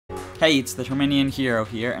Hey, it's the Terminian Hero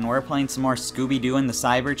here, and we're playing some more Scooby-Doo in the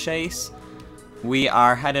Cyber Chase. We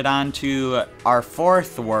are headed on to our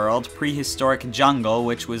fourth world, Prehistoric Jungle,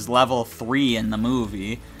 which was level 3 in the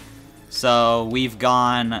movie. So we've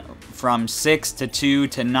gone from 6 to 2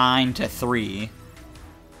 to 9 to 3.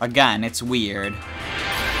 Again, it's weird.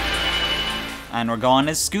 And we're going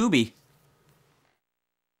as Scooby.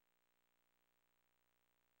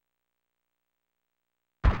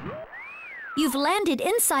 You've landed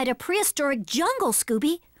inside a prehistoric jungle,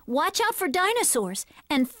 Scooby. Watch out for dinosaurs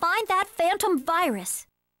and find that phantom virus.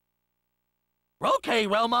 Okay,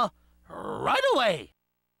 Relma. Right away.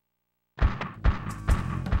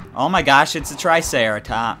 Oh my gosh, it's a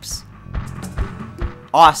Triceratops.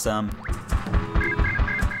 Awesome.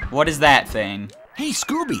 What is that thing? Hey,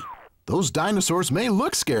 Scooby. Those dinosaurs may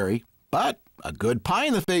look scary, but a good pie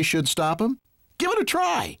in the face should stop them. Give it a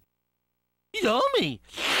try. Yummy.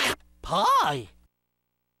 Pie.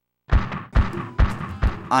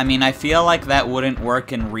 I mean, I feel like that wouldn't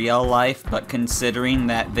work in real life, but considering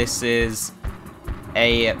that this is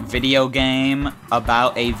a video game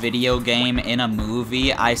about a video game in a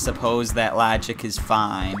movie, I suppose that logic is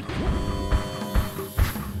fine.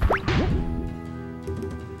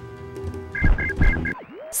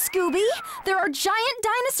 Scooby, there are giant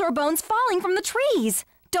dinosaur bones falling from the trees.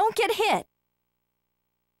 Don't get hit.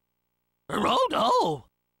 Oh, no.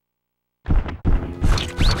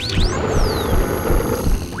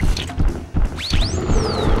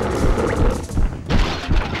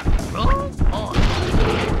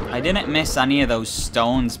 I didn't miss any of those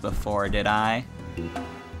stones before, did I?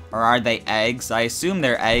 Or are they eggs? I assume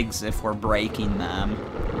they're eggs if we're breaking them.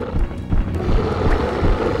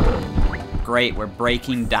 Great, we're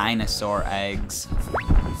breaking dinosaur eggs.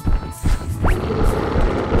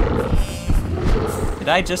 Did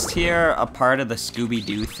I just hear a part of the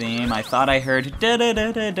Scooby-Doo theme? I thought I heard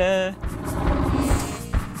da-da-da-da-da.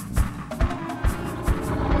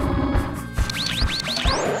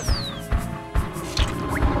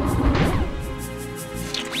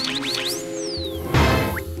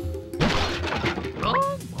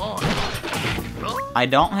 I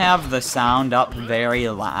don't have the sound up very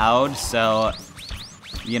loud, so,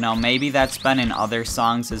 you know, maybe that's been in other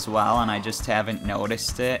songs as well, and I just haven't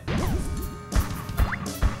noticed it.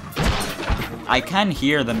 I can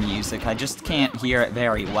hear the music, I just can't hear it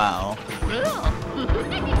very well.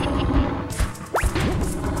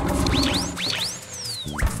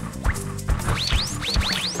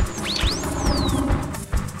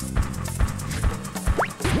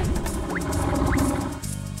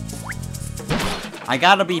 I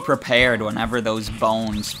gotta be prepared whenever those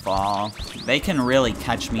bones fall. They can really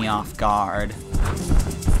catch me off guard.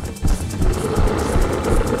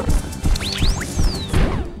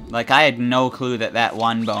 Like, I had no clue that that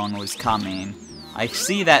one bone was coming. I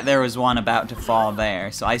see that there was one about to fall there,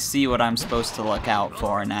 so I see what I'm supposed to look out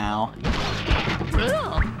for now.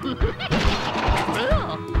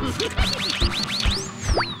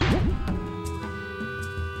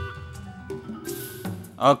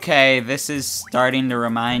 Okay, this is starting to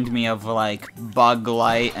remind me of, like, Bug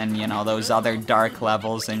Light and, you know, those other dark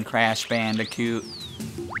levels in Crash Bandicoot.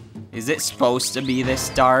 Is it supposed to be this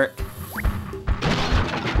dark?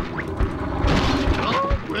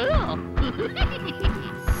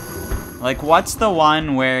 Like, what's the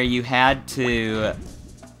one where you had to,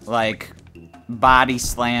 like, body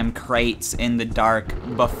slam crates in the dark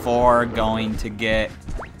before going to get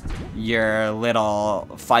your little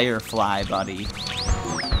firefly buddy?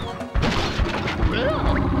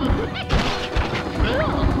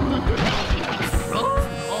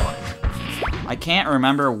 I can't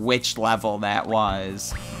remember which level that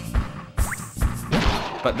was,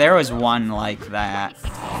 but there was one like that.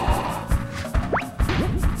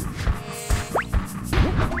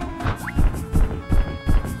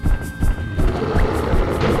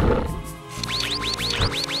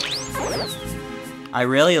 I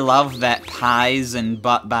really love that pies and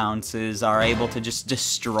butt bounces are able to just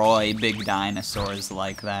destroy big dinosaurs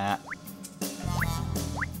like that.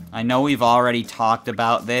 I know we've already talked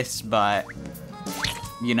about this, but,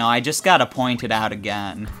 you know, I just gotta point it out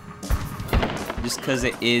again. Just because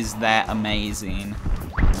it is that amazing.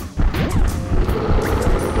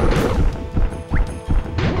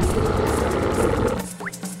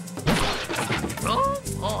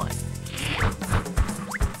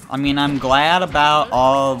 I mean, I'm glad about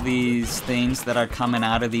all these things that are coming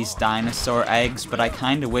out of these dinosaur eggs, but I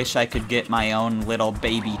kinda wish I could get my own little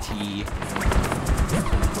baby tea.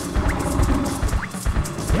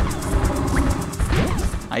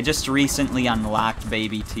 I just recently unlocked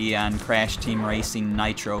Baby T on Crash Team Racing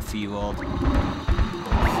Nitro Fueled.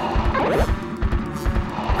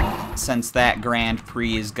 since that Grand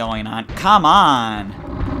Prix is going on. Come on!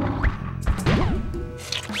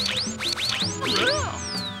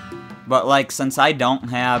 But, like, since I don't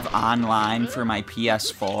have online for my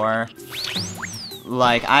PS4,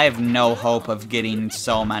 like, I have no hope of getting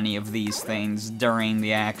so many of these things during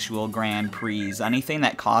the actual Grand Prix. Anything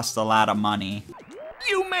that costs a lot of money.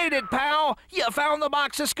 You made it, pal! You found the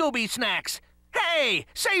box of Scooby snacks! Hey,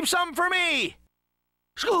 save some for me!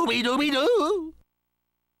 Scooby-Dooby-Doo!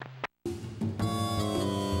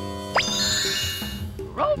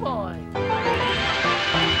 Oh boy!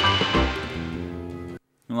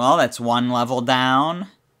 Well, that's one level down.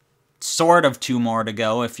 Sort of 2 more to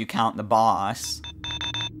go if you count the boss.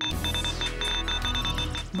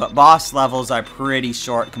 But boss levels are pretty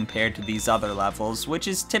short compared to these other levels, which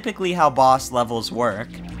is typically how boss levels work.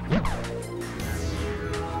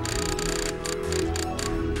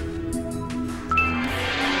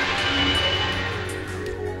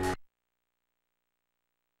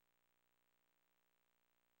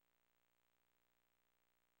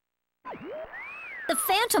 The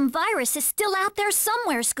phantom virus is still out there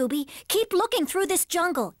somewhere, Scooby. Keep looking through this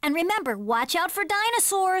jungle. And remember, watch out for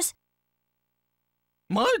dinosaurs.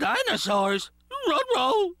 More dinosaurs?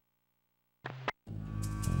 Ruh-roh!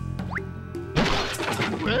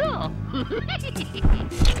 Well.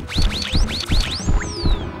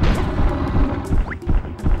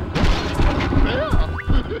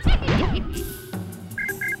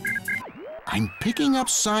 I'm picking up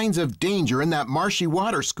signs of danger in that marshy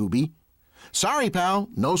water, Scooby. Sorry, pal,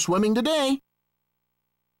 no swimming today.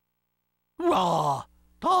 Raw!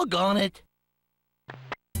 Doggone it!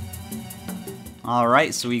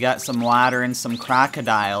 Alright, so we got some water and some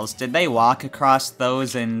crocodiles. Did they walk across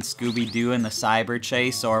those in Scooby-Doo and the Cyber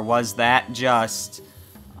Chase, or was that just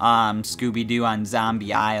Scooby-Doo on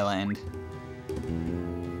Zombie Island?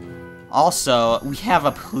 Also, we have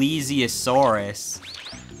a plesiosaurus,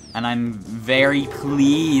 and I'm very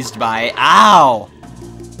pleased by it. Ow!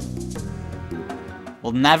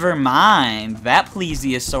 Well, never mind. That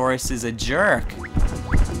plesiosaurus is a jerk.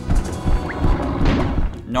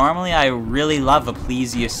 Normally, I really love a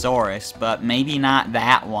plesiosaurus, but maybe not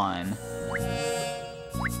that one.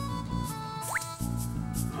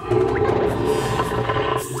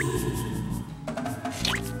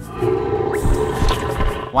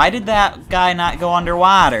 Why did that guy not go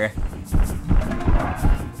underwater?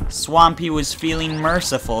 Swampy was feeling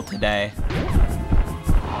merciful today.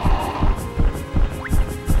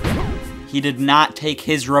 He did not take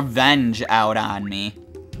his revenge out on me.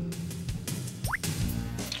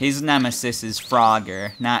 His nemesis is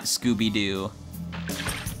Frogger, not Scooby-Doo.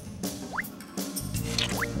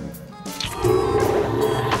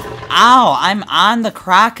 Ow! I'm on the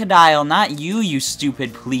crocodile, not you, you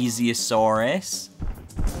stupid plesiosaurus.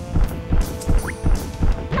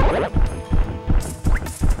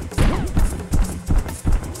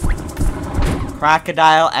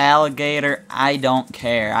 Crocodile, alligator, I don't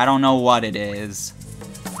care. I don't know what it is.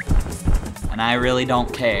 And I really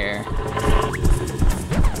don't care.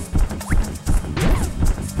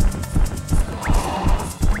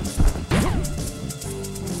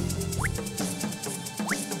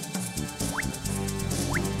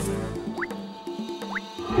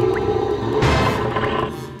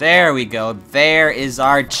 There we go. There is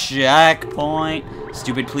our checkpoint.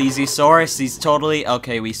 Stupid plesiosaurus, he's totally...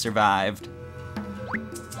 Okay, we survived.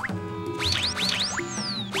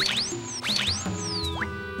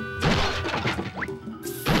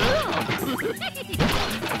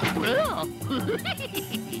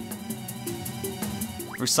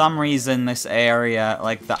 For some reason, this area,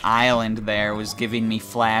 like the island there, was giving me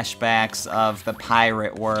flashbacks of the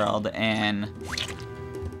pirate world and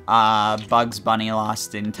Bugs Bunny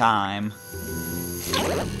Lost in Time.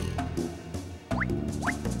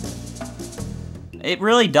 It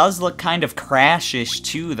really does look kind of Crash-ish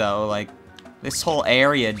too, though. Like, this whole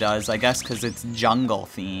area does, I guess because it's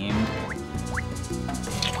jungle-themed.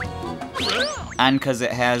 And because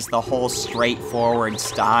it has the whole straightforward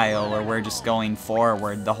style where we're just going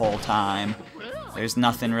forward the whole time. There's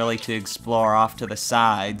nothing really to explore off to the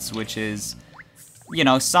sides, which is, you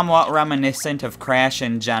know, somewhat reminiscent of Crash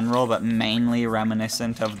in general, but mainly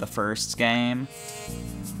reminiscent of the first game.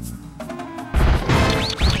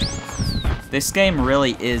 This game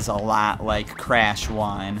really is a lot like Crash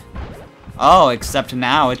 1. Oh, except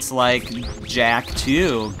now it's like Jak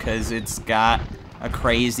 2, because it's got a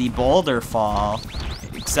crazy boulder fall.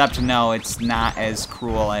 Except no, it's not as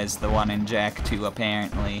cruel as the one in Jak 2,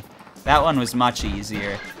 apparently. That one was much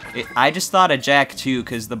easier. I just thought of Jak 2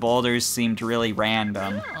 because the boulders seemed really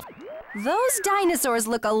random. Those dinosaurs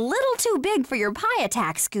look a little too big for your pie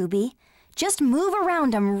attack, Scooby. Just move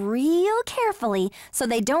around them real carefully so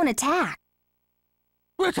they don't attack.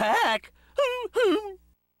 Attack?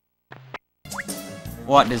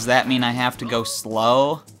 What, does that mean I have to go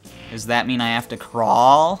slow? Does that mean I have to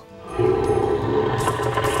crawl?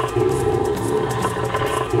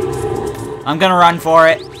 I'm gonna run for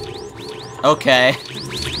it. Okay.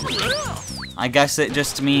 I guess it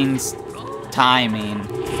just means timing.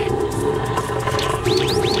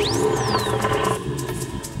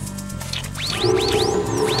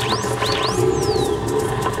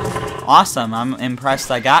 Awesome, I'm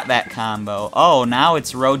impressed I got that combo. Oh, now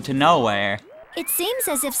it's Road to Nowhere. It seems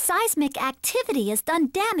as if seismic activity has done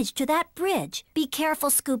damage to that bridge. Be careful,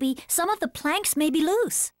 Scooby. Some of the planks may be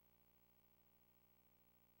loose.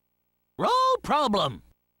 No problem.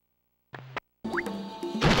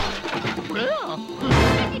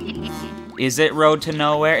 Is it Road to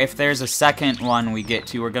Nowhere? If there's a second one we get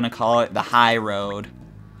to, we're gonna call it the High Road.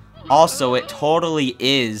 Also, it totally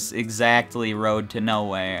is exactly Road to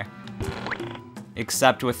Nowhere.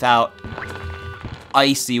 Except without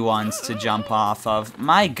icy ones to jump off of.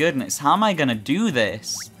 My goodness, how am I gonna do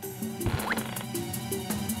this?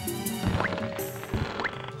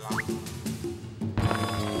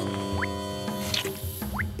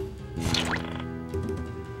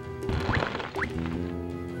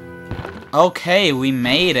 Okay, we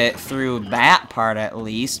made it through that part at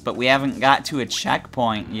least, but we haven't got to a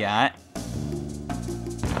checkpoint yet.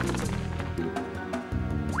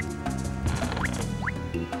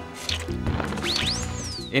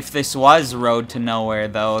 If this was Road to Nowhere,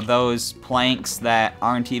 though, those planks that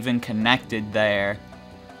aren't even connected there,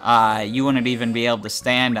 you wouldn't even be able to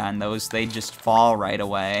stand on those. They'd just fall right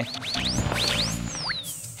away.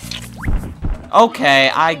 Okay,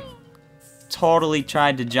 I totally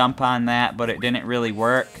tried to jump on that, but it didn't really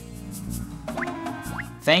work.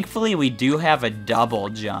 Thankfully, we do have a double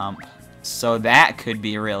jump, so that could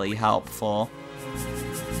be really helpful.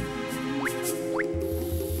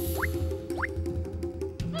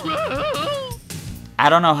 I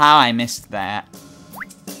don't know how I missed that.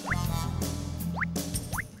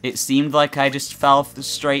 It seemed like I just fell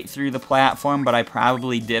straight through the platform, but I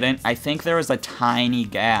probably didn't. I think there was a tiny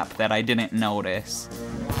gap that I didn't notice.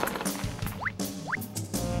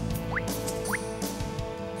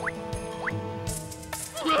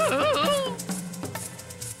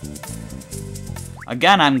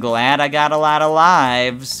 Again, I'm glad I got a lot of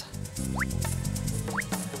lives.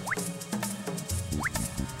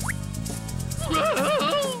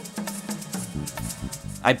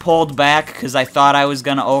 I pulled back because I thought I was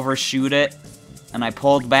gonna overshoot it, and I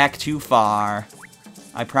pulled back too far.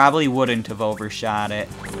 I probably wouldn't have overshot it.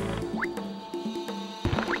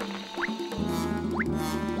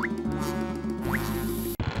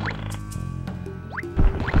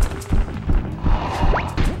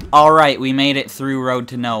 Alright, we made it through Road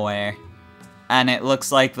to Nowhere. And it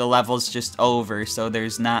looks like the level's just over, so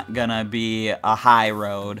there's not gonna be a high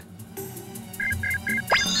road.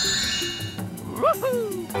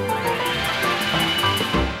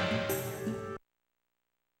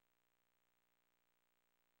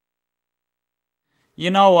 You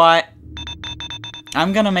know what?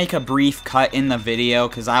 I'm gonna make a brief cut in the video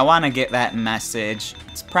because I want to get that message.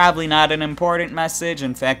 It's probably not an important message.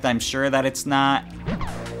 In fact, I'm sure that it's not.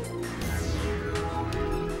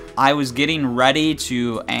 I was getting ready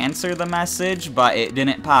to answer the message, but it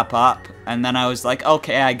didn't pop up. And then I was like,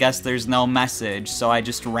 okay, I guess there's no message. So I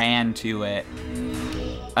just ran to it.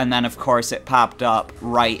 And then, of course, it popped up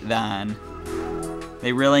right then.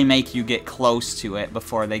 They really make you get close to it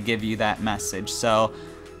before they give you that message. So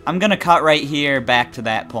I'm gonna cut right here back to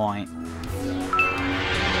that point.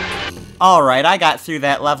 Alright, I got through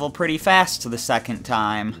that level pretty fast the second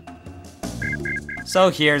time. So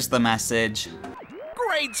here's the message.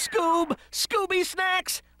 Great, Scoob! Scooby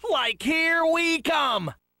snacks! Like here we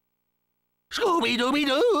come!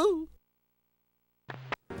 Scooby-Dooby-Doo!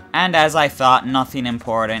 And as I thought, nothing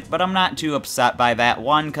important, but I'm not too upset by that.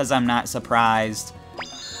 One, because I'm not surprised.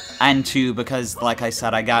 And two, because, like I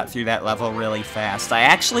said, I got through that level really fast. I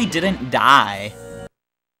actually didn't die.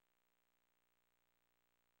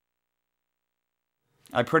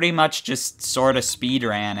 I pretty much just sort of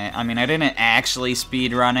speedran it. I mean, I didn't actually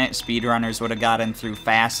speedrun it. Speedrunners would have gotten through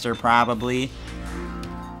faster, probably.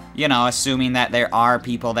 You know, assuming that there are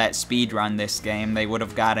people that speedrun this game, they would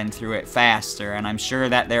have gotten through it faster. And I'm sure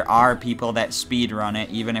that there are people that speedrun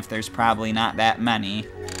it, even if there's probably not that many.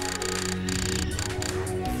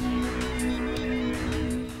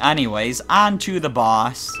 Anyways, on to the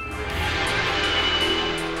boss.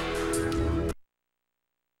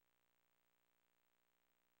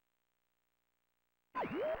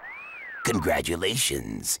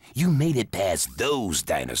 Congratulations. You made it past those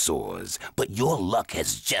dinosaurs, but your luck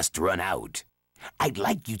has just run out. I'd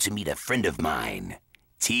like you to meet a friend of mine,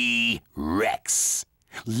 T-Rex.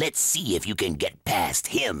 Let's see if you can get past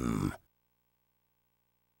him.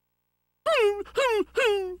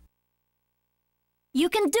 You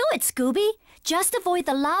can do it, Scooby. Just avoid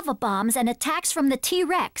the lava bombs and attacks from the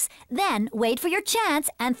T-Rex. Then wait for your chance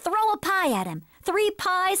and throw a pie at him. 3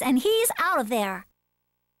 pies and he's out of there.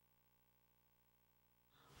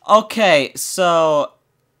 Okay, so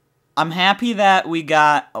I'm happy that we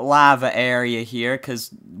got a lava area here, because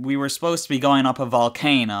we were supposed to be going up a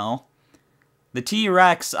volcano. The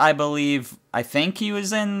T-Rex, I think he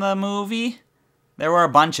was in the movie. There were a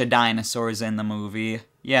bunch of dinosaurs in the movie.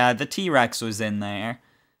 Yeah, the T-Rex was in there.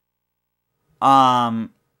 But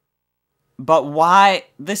why?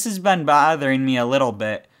 This has been bothering me a little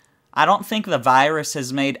bit. I don't think the virus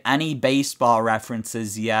has made any baseball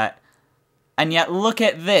references yet. And yet, look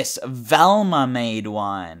at this. Velma made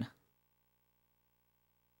one.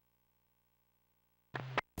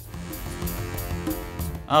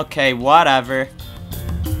 Okay, whatever.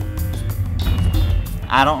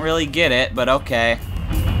 I don't really get it, but okay.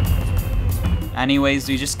 Anyways,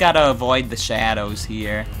 we just gotta avoid the shadows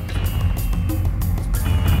here.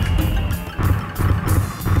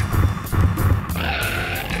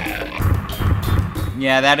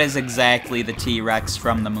 Yeah, that is exactly the T-Rex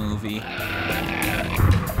from the movie.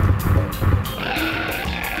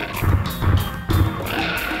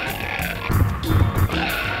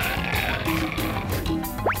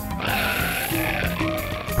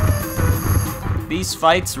 These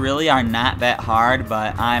fights really are not that hard,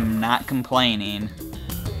 but I'm not complaining.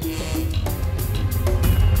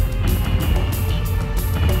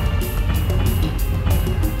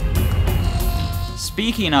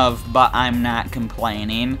 Speaking of, but I'm not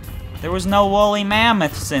complaining, there was no woolly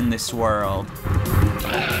mammoths in this world.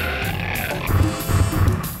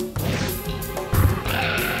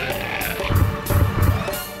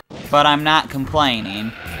 But I'm not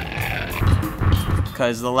complaining,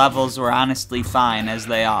 because the levels were honestly fine as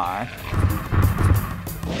they are.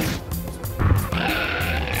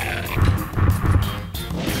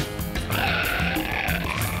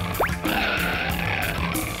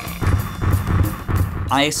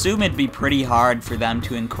 I assume it'd be pretty hard for them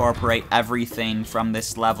to incorporate everything from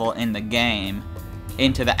this level in the game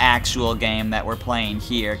into the actual game that we're playing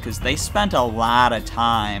here, because they spent a lot of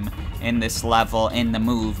time in this level in the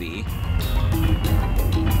movie.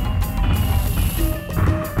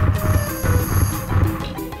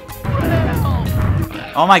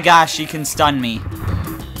 Oh my gosh, she can stun me.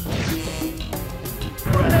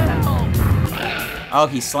 Oh,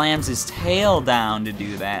 he slams his tail down to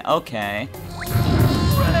do that. Okay.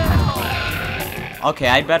 Okay,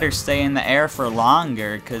 I'd better stay in the air for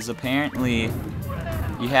longer, because apparently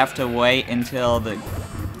you have to wait until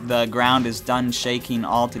the ground is done shaking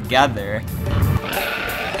altogether.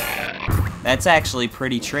 That's actually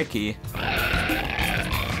pretty tricky.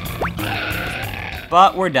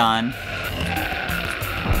 But we're done.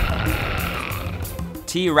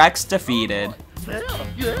 T-Rex defeated.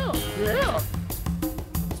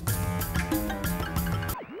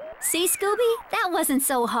 See, Scooby? That wasn't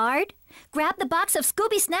so hard. Grab the box of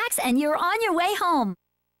Scooby snacks and you're on your way home.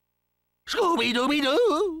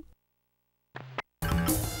 Scooby-Dooby-Doo!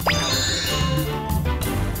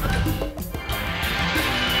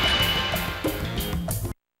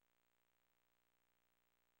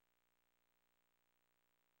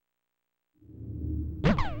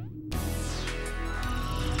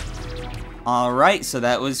 Alright, so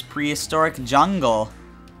that was Prehistoric Jungle.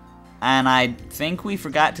 And I think we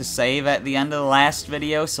forgot to save at the end of the last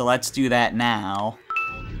video, so let's do that now.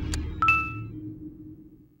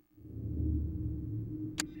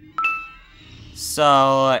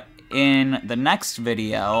 So, in the next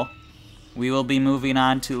video, we will be moving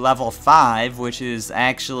on to level 5, which is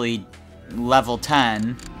actually level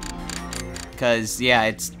 10. Because, yeah,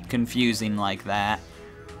 it's confusing like that.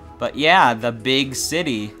 But yeah, the big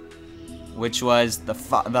city, which was the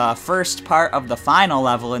first part of the final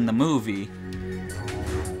level in the movie.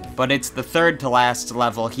 But it's the third to last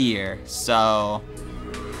level here, so...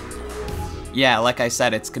 yeah, like I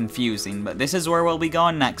said, it's confusing, but this is where we'll be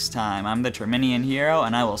going next time. I'm the Terminian Hero,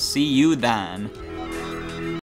 and I will see you then.